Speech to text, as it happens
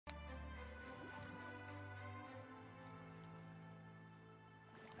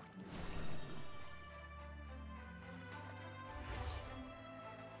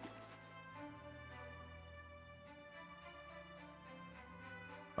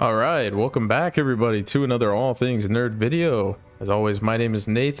All right, welcome back everybody to another All Things Nerd video. As always, my name is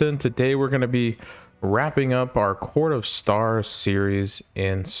Nathan. Today we're going to be wrapping up our Court of Stars series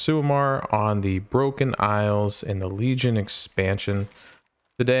in Suamar on the Broken Isles in the Legion expansion.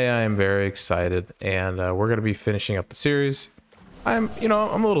 Today I am very excited, and we're going to be finishing up the series. I'm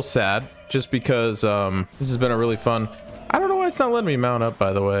a little sad just because this has been a really fun. I don't know why it's not letting me mount up,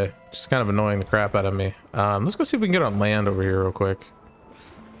 by the way. Just kind of annoying the crap out of me. Let's go see if we can get on land over here real quick.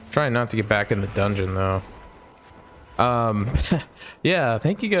 Trying not to get back in the dungeon though. Yeah,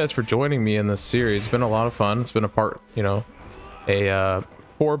 thank you guys for joining me in this series. It's been a lot of fun. It's been a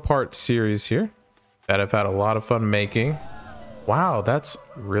four-part series here that I've had a lot of fun making. Wow, that's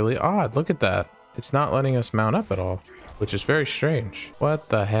really odd. Look at that. It's not letting us mount up at all, which is very strange. What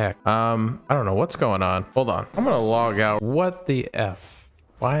the heck? I don't know what's going on. Hold on. I'm gonna log out. What the F?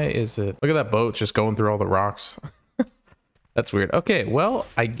 Why is it? Look at that boat just going through all the rocks. That's weird. Okay, well,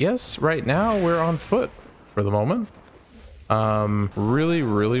 I guess right now we're on foot for the moment. Really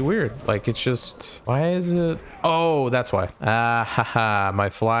weird. Like, it's just, why is it? Oh, that's why. Ah, haha, my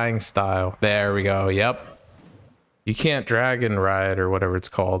flying style. There we go. Yep. You can't dragon ride or whatever it's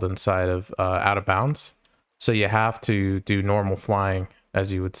called inside of out of bounds. So you have to do normal flying,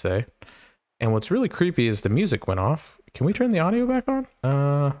 as you would say. And what's really creepy is the music went off. Can we turn the audio back on?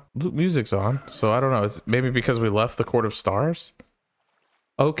 Music's on, so I don't know. It's maybe because we left the Court of Stars.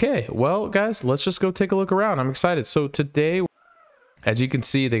 Okay, well, guys, let's just go take a look around. I'm excited. So today, as you can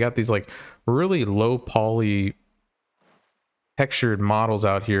see, they got these like really low poly textured models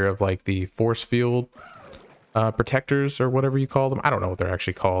out here of like the force field protectors or whatever you call them. I don't know what they're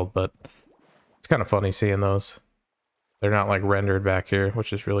actually called, but it's kind of funny seeing those. They're not like rendered back here,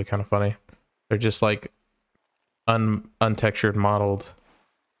 which is really kind of funny. They're just like untextured modeled,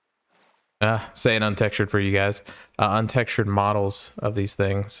 saying untextured for you guys, untextured models of these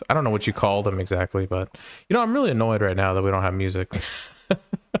things. I don't know what you call them exactly, but I'm really annoyed right now that we don't have music.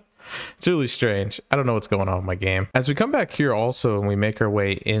 It's really strange. I don't know what's going on with my game. As we come back here also and we make our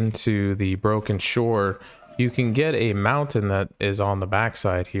way into the broken shore, you can get a mountain that is on the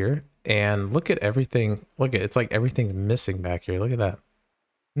backside here, and look at everything. It's like everything's missing back here. Look at that.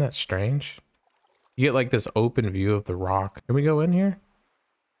 Isn't that strange? You get like this open view of the rock. Can we go in here?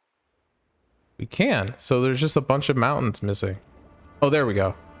 We can. So there's just a bunch of mountains missing. Oh, there we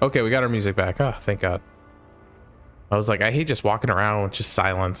go. Okay, we got our music back. Oh, thank God. I was like, I hate just walking around with just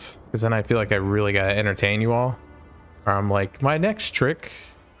silence, because then I feel like I really gotta entertain you all. Or I'm like, my next trick,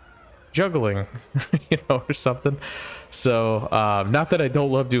 juggling, or something. So, not that I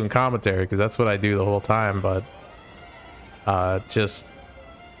don't love doing commentary, because that's what I do the whole time, but just...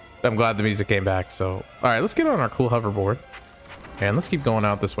 I'm glad the music came back. So, all right, let's get on our cool hoverboard and let's keep going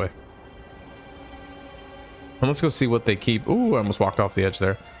out this way. And let's go see what they keep. Ooh, I almost walked off the edge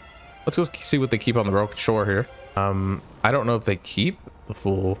there. Let's go see what they keep on the broken shore here. I don't know if they keep the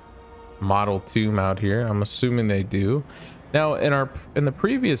full model tomb out here. I'm assuming they do. Now, in the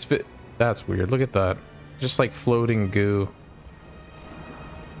previous fit, that's weird. Look at that. Just like floating goo.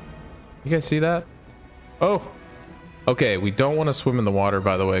 You guys see that? Oh. Okay, we don't want to swim in the water,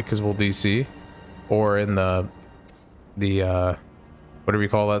 by the way, because we'll DC, or in the what do we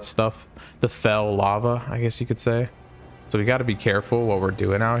call that stuff? The fell lava, I guess you could say. So we got to be careful what we're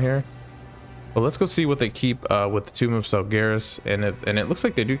doing out here. But let's go see what they keep with the Tomb of Zygor, and it looks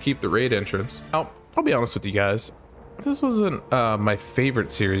like they do keep the raid entrance. Now, I'll be honest with you guys, this wasn't my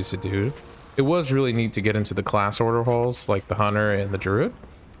favorite series to do. It was really neat to get into the class order halls, like the Hunter and the Druid.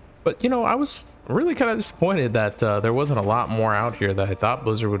 But I was really kind of disappointed that there wasn't a lot more out here that I thought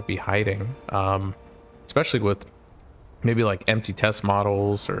Blizzard would be hiding, especially with maybe like empty test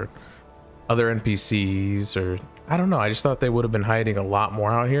models or other NPCs, or I don't know. I just thought they would have been hiding a lot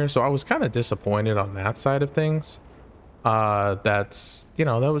more out here, so I was kind of disappointed on that side of things. That's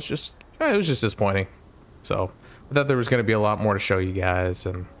that was just it was just disappointing. So I thought there was going to be a lot more to show you guys.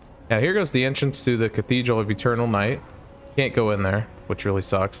 And now here goes the entrance to the Cathedral of Eternal Night. Can't go in there, which really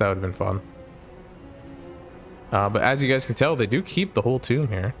sucks. That would have been fun. But as you guys can tell, they do keep the whole tomb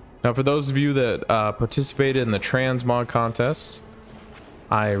here. Now, for those of you that participated in the transmog contest,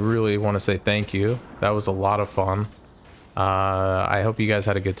 I really want to say thank you. That was a lot of fun. I hope you guys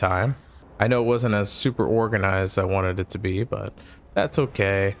had a good time. I know it wasn't as super organized as I wanted it to be, but that's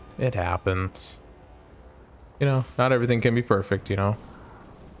okay. It happens. Not everything can be perfect,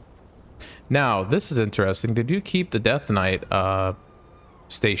 Now, this is interesting. They do keep the Death Knight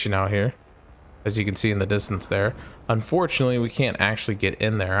station out here, as you can see in the distance there. Unfortunately, we can't actually get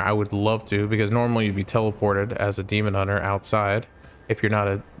in there. I would love to, because normally you'd be teleported as a demon hunter outside if you're not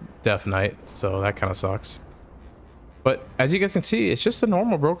a Death Knight, so that kind of sucks. But as you guys can see, it's just a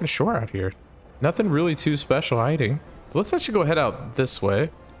normal broken shore out here. Nothing really too special hiding. So let's actually go head out this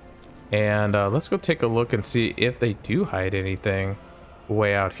way. And let's go take a look and see if they do hide anything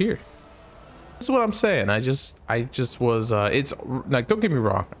way out here. This is what I'm saying. I just was, it's like, don't get me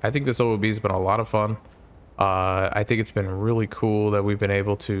wrong. I think this OOB has been a lot of fun. I think it's been really cool that we've been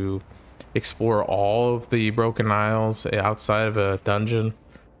able to explore all of the Broken Isles outside of a dungeon.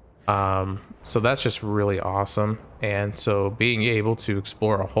 So that's just really awesome. And so being able to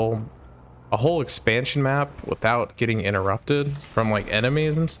explore a whole expansion map without getting interrupted from like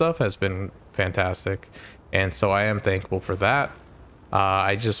enemies and stuff has been fantastic. And so I am thankful for that.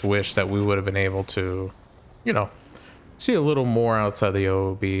 I just wish that we would have been able to, you know, see a little more outside the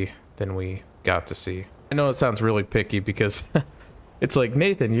OOB than we got to see. I know it sounds really picky because it's like,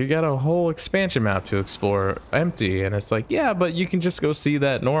 Nathan, you got a whole expansion map to explore empty. And it's like, yeah, but you can just go see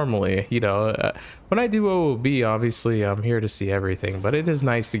that normally. You know, when I do OOB, obviously I'm here to see everything, but it is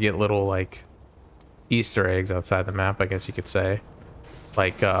nice to get little like Easter eggs outside the map, I guess you could say.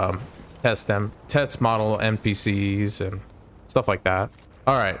 Like test model NPCs and stuff like that.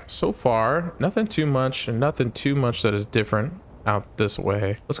 All right, so far nothing too much that is different out this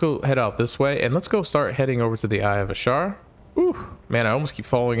way. Let's go head out this way, and let's go start heading over to the Eye of Azshara. Ooh, man, I almost keep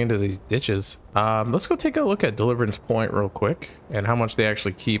falling into these ditches. Let's go take a look at Deliverance Point real quick and how much they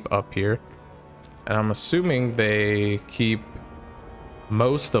actually keep up here. And I'm assuming they keep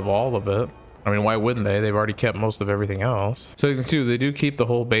most of all of it. I mean, why wouldn't they? They've already kept most of everything else. So you can see they do keep the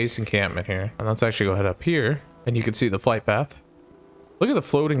whole base encampment here. And let's actually go head up here, and you can see the flight path. Look at the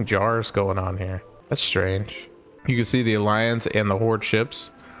floating jars going on here. That's strange. You can see the Alliance and the Horde ships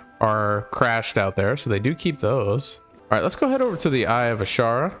are crashed out there, so they do keep those. All right, let's go head over to the Eye of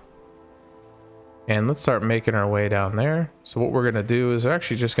Azshara, and let's start making our way down there. So what we're gonna do is we're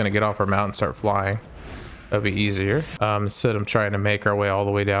actually just gonna get off our mount and start flying. That'll be easier. Instead of trying to make our way all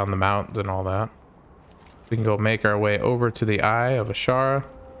the way down the mountains and all that. We can go make our way over to the Eye of Azshara,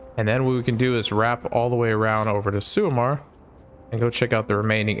 and then what we can do is wrap all the way around over to Suamar and go check out the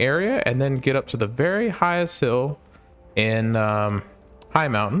remaining area, and then get up to the very highest hill in High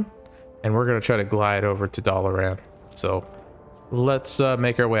Mountain, and we're gonna try to glide over to Dalaran. So let's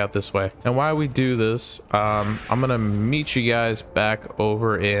make our way out this way. And while we do this, I'm gonna meet you guys back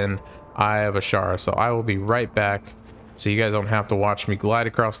over in Eye of Azshara. So I will be right back, so you guys don't have to watch me glide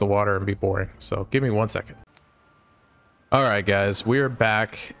across the water and be boring. So give me 1 second. All right, guys, we are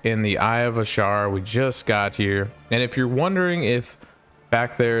back in the Eye of Azshara. We just got here, and if you're wondering if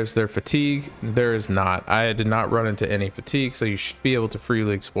back there is there fatigue, there is not. I did not run into any fatigue, so you should be able to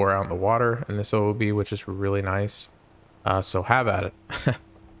freely explore out in the water in this OOB, which is really nice. So have at it.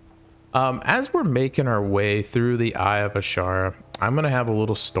 As we're making our way through the Eye of Azshara, I'm gonna have a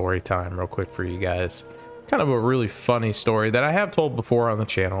little story time real quick for you guys. Kind of a really funny story that I have told before on the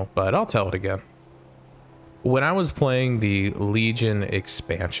channel, but I'll tell it again. When I was playing the Legion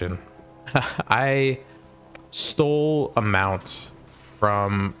expansion, I stole a mount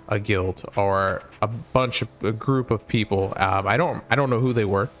from a guild or a group of people. I don't know who they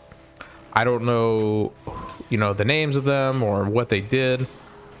were. I don't know, you know, the names of them or what they did.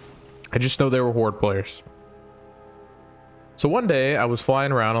 I just know they were Horde players. So one day I was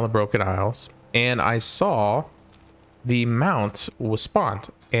flying around on the Broken Isles, and I saw the mount was spawned.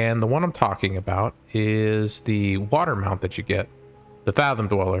 And the one I'm talking about is the water mount that you get, the Fathom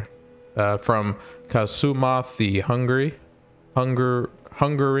Dweller, from Kasumath the Hungering.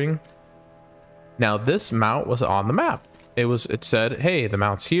 Now this mount was on the map. It said, hey, the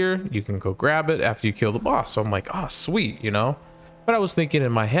mount's here. You can go grab it after you kill the boss. So I'm like, oh, sweet, you know. But I was thinking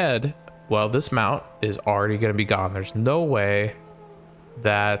in my head, well, this mount is already going to be gone. There's no way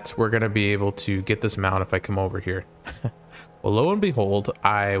that we're going to be able to get this mount if I come over here. Well, lo and behold,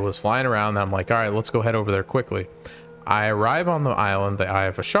 I was flying around and I'm like, all right, let's go head over there quickly. I arrive on the island, the Eye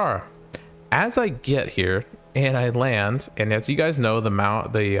of Azshara. As I get here and I land, and as you guys know,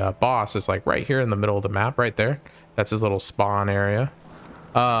 the boss is like right here in the middle of the map right there. That's his little spawn area.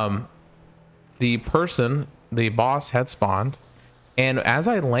 The boss had spawned, and as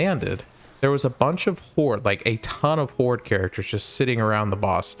I landed, there was a bunch of Horde, like a ton of Horde characters just sitting around the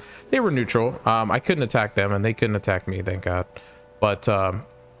boss. They were neutral. I couldn't attack them, and they couldn't attack me, thank God. But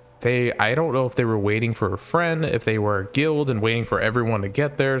I don't know if they were waiting for a friend, if they were a guild and waiting for everyone to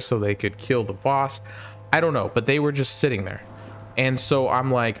get there so they could kill the boss. I don't know, but they were just sitting there. And so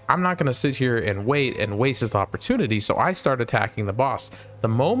I'm like, I'm not going to sit here and wait and waste this opportunity. So I start attacking the boss. The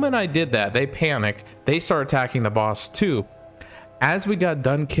moment I did that, they panic. They start attacking the boss too. As we got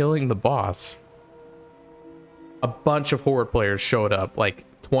done killing the boss, a bunch of Horde players showed up, like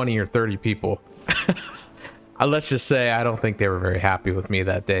 20 or 30 people. let's just say I don't think they were very happy with me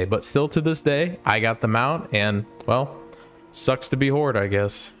that day. But still to this day, I got the mount, and well, sucks to be Horde, I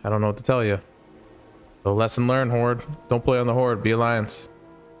guess. I don't know what to tell you. So lesson learned, Horde. Don't play on the Horde, be Alliance.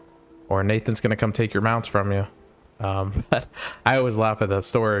 Or Nathan's gonna come take your mounts from you. But I always laugh at that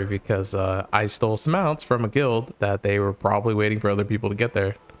story because I stole some mounts from a guild that they were probably waiting for other people to get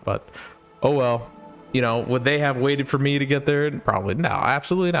there. But oh well, you know, would they have waited for me to get there? Probably no,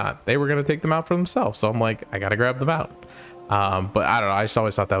 absolutely not. They were gonna take them out for themselves. So I'm like, I gotta grab them out. But I don't know, I just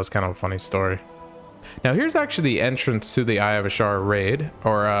always thought that was kind of a funny story. Now here's actually the entrance to the Eye of Azshara raid,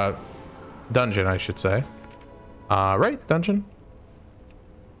 or dungeon, I should say. Right, dungeon.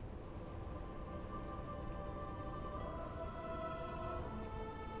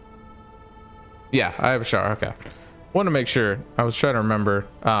 Yeah, I have a shower. Okay. Want to make sure. I was trying to remember.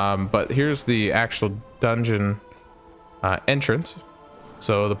 But here's the actual dungeon entrance.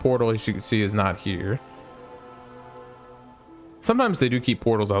 So the portal, as you can see, is not here. Sometimes they do keep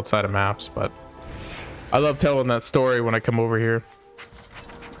portals outside of maps, but I love telling that story when I come over here.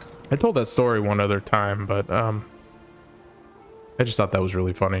 I told that story one other time, but I just thought that was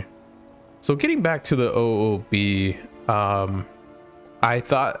really funny. So getting back to the OOB, I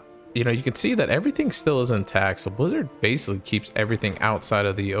thought, you know, you can see that everything still is intact. So Blizzard basically keeps everything outside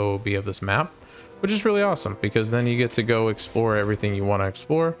of the OOB of this map, which is really awesome because then you get to go explore everything you want to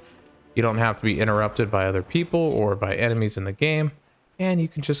explore. You don't have to be interrupted by other people or by enemies in the game, and you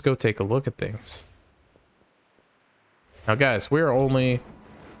can just go take a look at things. Now guys, we're only,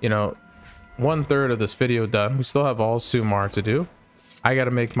 you know, 1/3 of this video done. We still have all Sumar to do. I got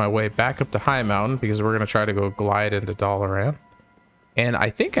to make my way back up to High Mountain because we're going to try to go glide into Dalaran. And I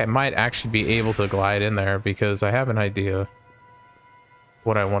think I might actually be able to glide in there because I have an idea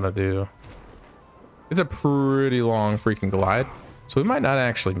what I want to do. It's a pretty long freaking glide, so we might not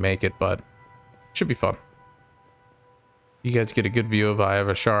actually make it, but it should be fun. You guys get a good view of Eye of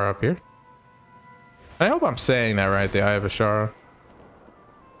Azshara up here. I hope I'm saying that right, the Eye of Azshara.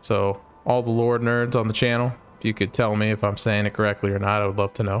 So all the lore nerds on the channel, if you could tell me if I'm saying it correctly or not, I would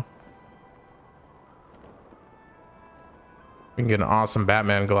love to know. We can get an awesome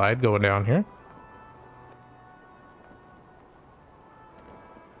Batman glide going down here.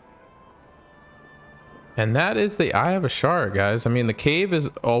 And that is the Eye of Azshara, guys. I mean, the cave is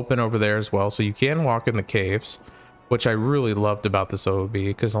open over there as well, so you can walk in the caves, which I really loved about this OOB,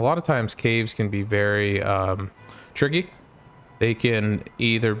 because a lot of times caves can be very tricky. They can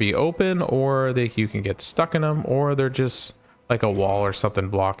either be open, or you can get stuck in them, or they're just like a wall or something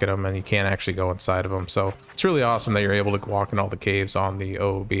blocking them and you can't actually go inside of them. So it's really awesome that you're able to walk in all the caves on the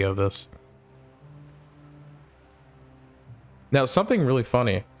OOB of this. Now, something really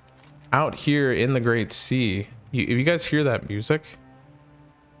funny out here in the Great Sea, if you guys hear that music,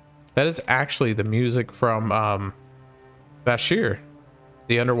 that is actually the music from Bashir,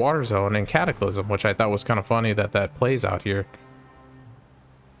 the underwater zone in Cataclysm, which I thought was kind of funny that that plays out here.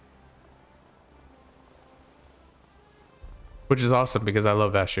 Which is awesome because I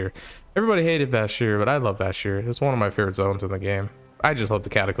love Azshara. Everybody hated Azshara, but I love Azshara. It's one of my favorite zones in the game. I just love the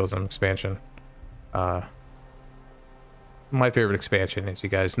Cataclysm expansion. My favorite expansion, as you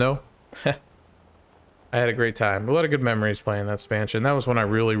guys know. I had a great time. A lot of good memories playing that expansion. That was when I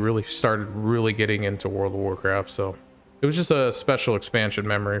really started getting into World of Warcraft. So it was just a special expansion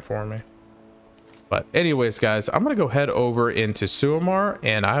memory for me. But anyways, guys, I'm going to go head over into Suamar,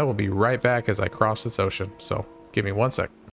 and I will be right back as I cross this ocean. So give me 1 sec.